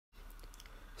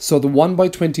So the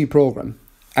 1x20 program,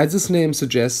 as its name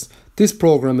suggests, this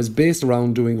program is based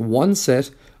around doing one set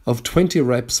of 20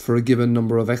 reps for a given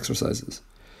number of exercises.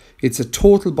 It's a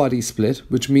total body split,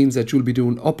 which means that you'll be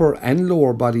doing upper and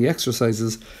lower body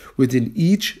exercises within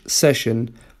each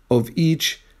session of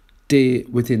each day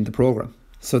within the program.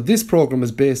 So this program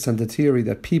is based on the theory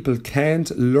that people can't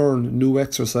learn new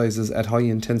exercises at high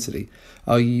intensity,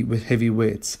 i.e. with heavy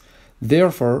weights.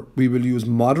 Therefore, we will use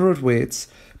moderate weights,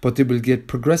 but they will get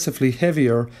progressively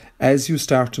heavier as you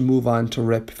start to move on to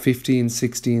rep 15,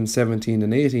 16, 17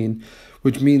 and 18,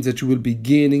 which means that you will be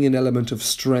gaining an element of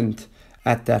strength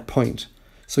at that point.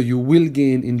 So you will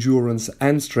gain endurance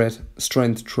and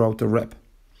strength throughout the rep.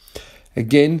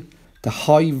 Again, the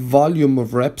high volume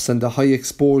of reps and the high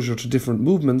exposure to different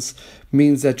movements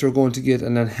means that you're going to get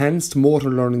an enhanced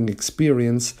motor learning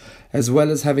experience, as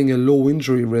well as having a low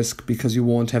injury risk because you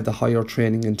won't have the higher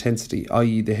training intensity,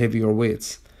 i.e. the heavier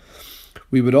weights.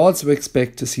 We would also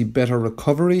expect to see better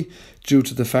recovery due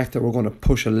to the fact that we're going to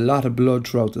push a lot of blood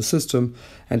throughout the system.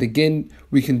 And again,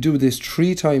 we can do this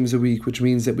 3 times a week, which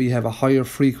means that we have a higher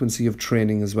frequency of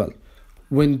training as well.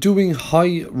 When doing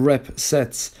high rep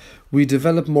sets, we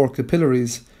develop more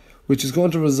capillaries, which is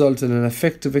going to result in an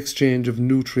effective exchange of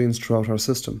nutrients throughout our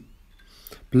system.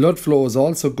 Blood flow is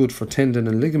also good for tendon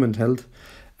and ligament health,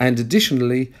 and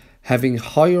additionally, having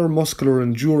higher muscular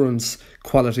endurance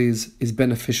qualities is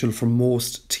beneficial for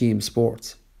most team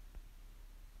sports.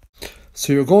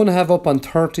 So you're going to have up on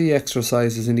 30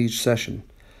 exercises in each session.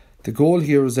 The goal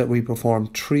here is that we perform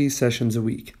 3 sessions a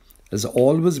week. As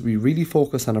always, we really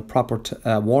focus on a proper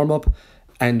warm-up,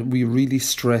 and we really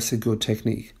stress a good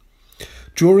technique.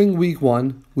 During week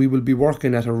 1, we will be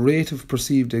working at a rate of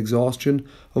perceived exhaustion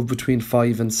of between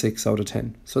 5 and 6 out of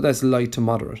 10. So that's light to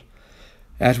moderate.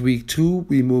 At week 2,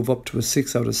 we move up to a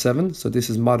 6 out of 7, so this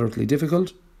is moderately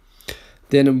difficult.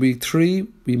 Then in week 3,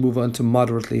 we move on to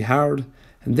moderately hard.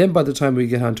 And then by the time we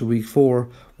get on to week 4,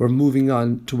 we're moving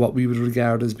on to what we would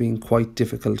regard as being quite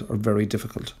difficult or very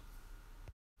difficult.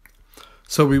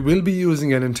 So we will be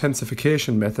using an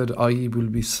intensification method, i.e. we'll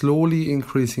be slowly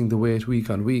increasing the weight week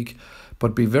on week,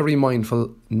 but be very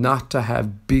mindful not to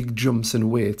have big jumps in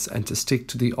weights and to stick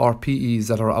to the RPEs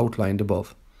that are outlined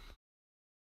above.